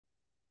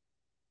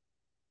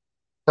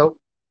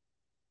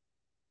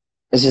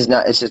It's just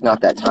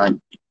not that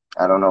time.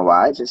 I don't know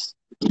why. Just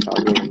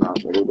talking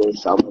about everyday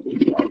somebody.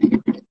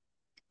 The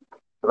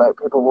right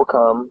people will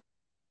come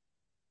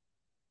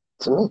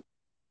to me.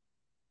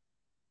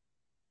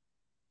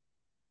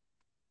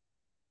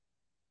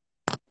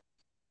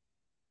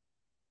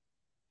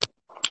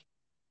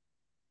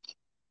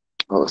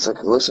 Oh,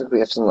 it looks like we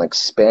have some like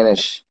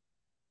Spanish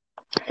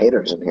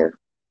haters in here.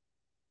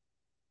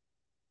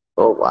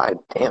 Oh, why?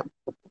 Damn.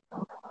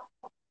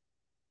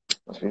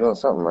 Must be doing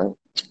something right.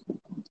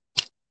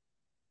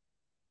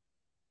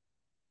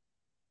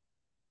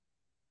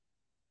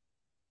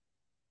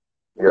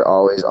 You're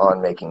always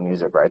on making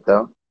music, right?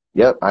 Though.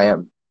 Yep, I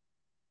am.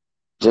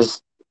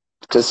 Just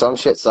because some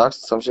shit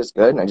sucks, some shit's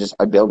good, and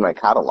I build my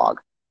catalog.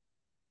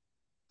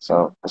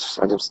 So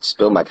I just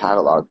build my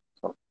catalog.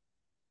 So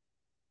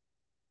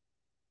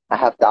I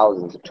have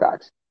thousands of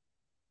tracks,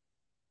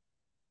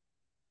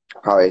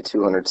 probably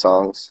 200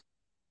 songs,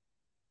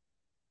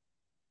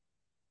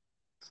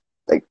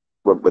 like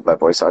with my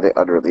voice on it,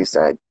 unreleased,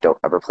 and I don't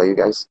ever play you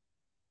guys.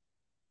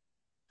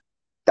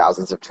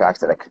 Thousands of tracks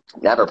that I could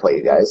never play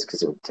you guys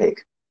because it would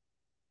take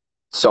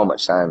so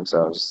much time.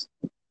 So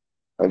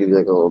I'll give you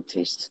like a little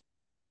taste.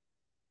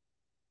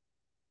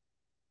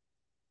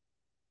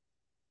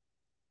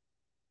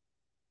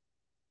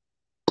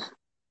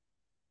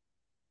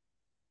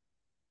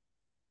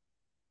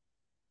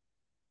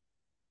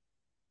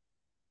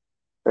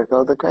 They're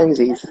called the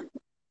crazies.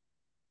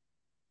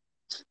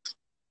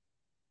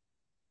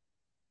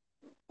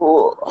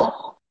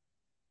 Oh,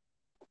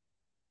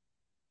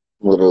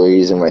 I'm literally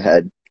using my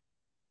head,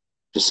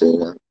 just so you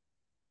know.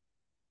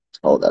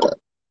 Hold that up.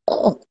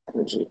 Oh,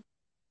 energy.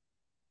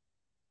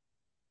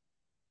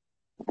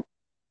 I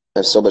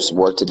have so much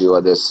work to do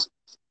on this.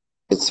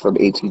 It's from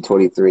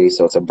 1823,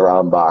 so it's a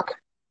brown Bach,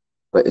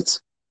 but it's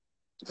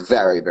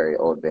very, very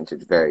old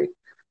vintage, very,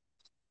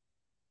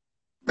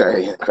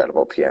 very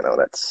incredible piano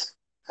that's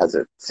has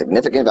a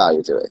significant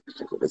value to it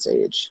because of its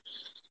age.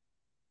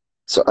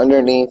 So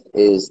underneath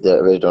is the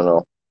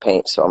original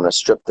paint. So I'm gonna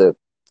strip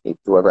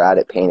whoever had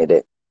it painted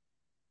it.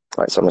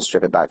 All right, so I'm gonna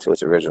strip it back to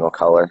its original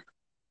color.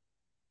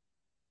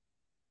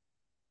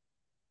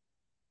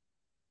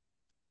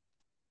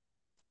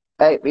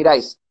 Hey, be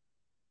nice,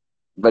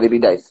 buddy, be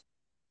nice.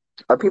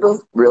 Are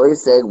people really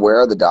saying where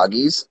are the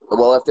doggies?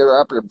 Well, if they're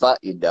up your butt,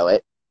 you know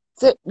it.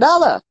 Sit,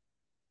 Nala.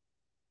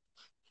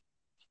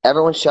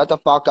 Everyone, shut the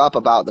fuck up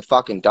about the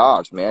fucking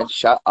dogs, man.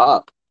 Shut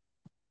up.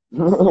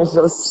 You're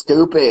so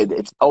stupid.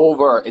 It's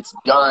over. It's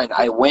done.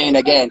 I win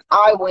again.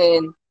 I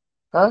win.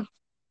 Huh?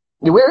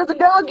 Where are the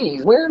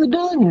doggies? Where are the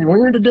doggies?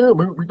 Where are the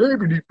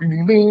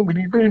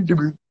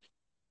doggies?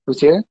 Who's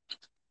here?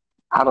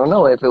 I don't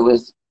know. If it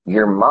was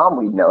your mom,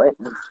 we'd know it.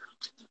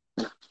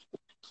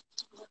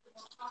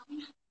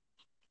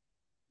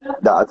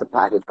 No, it's a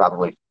package,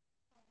 probably.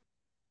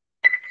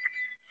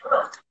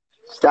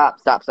 Stop,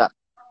 stop, stop.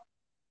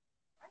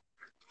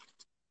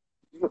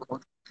 No.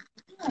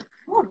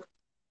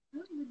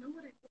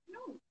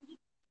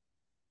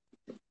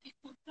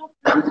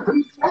 I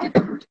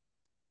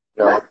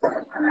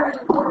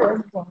didn't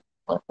order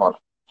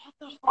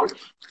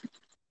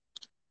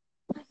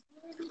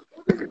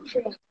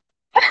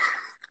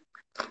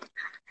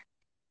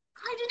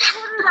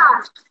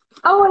that.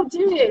 Oh, I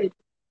did.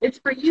 It's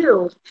for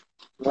you.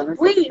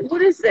 Wait,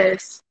 what is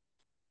this?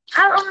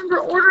 I don't remember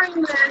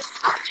ordering this.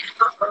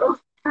 Uh-oh.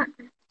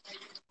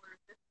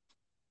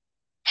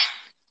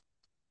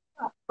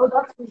 Oh,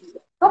 that's for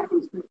you.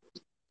 Something's for you.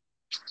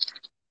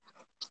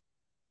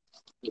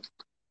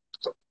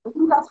 I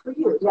think that's for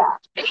you, yeah.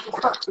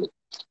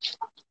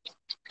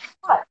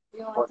 What? You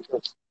know,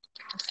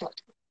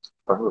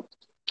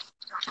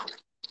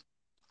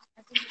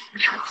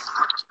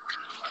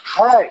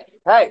 Hey,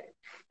 hey,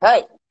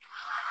 hey,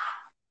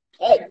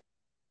 hey.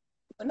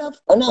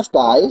 Enough,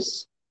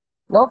 guys.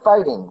 No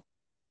fighting.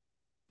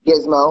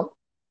 Gizmo,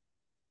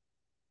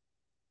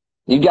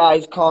 you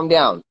guys calm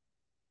down.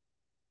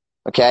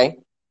 Okay?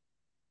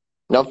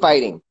 No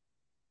fighting.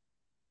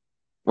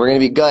 We're going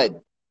to be good.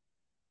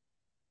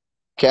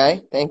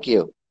 Okay? Thank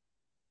you.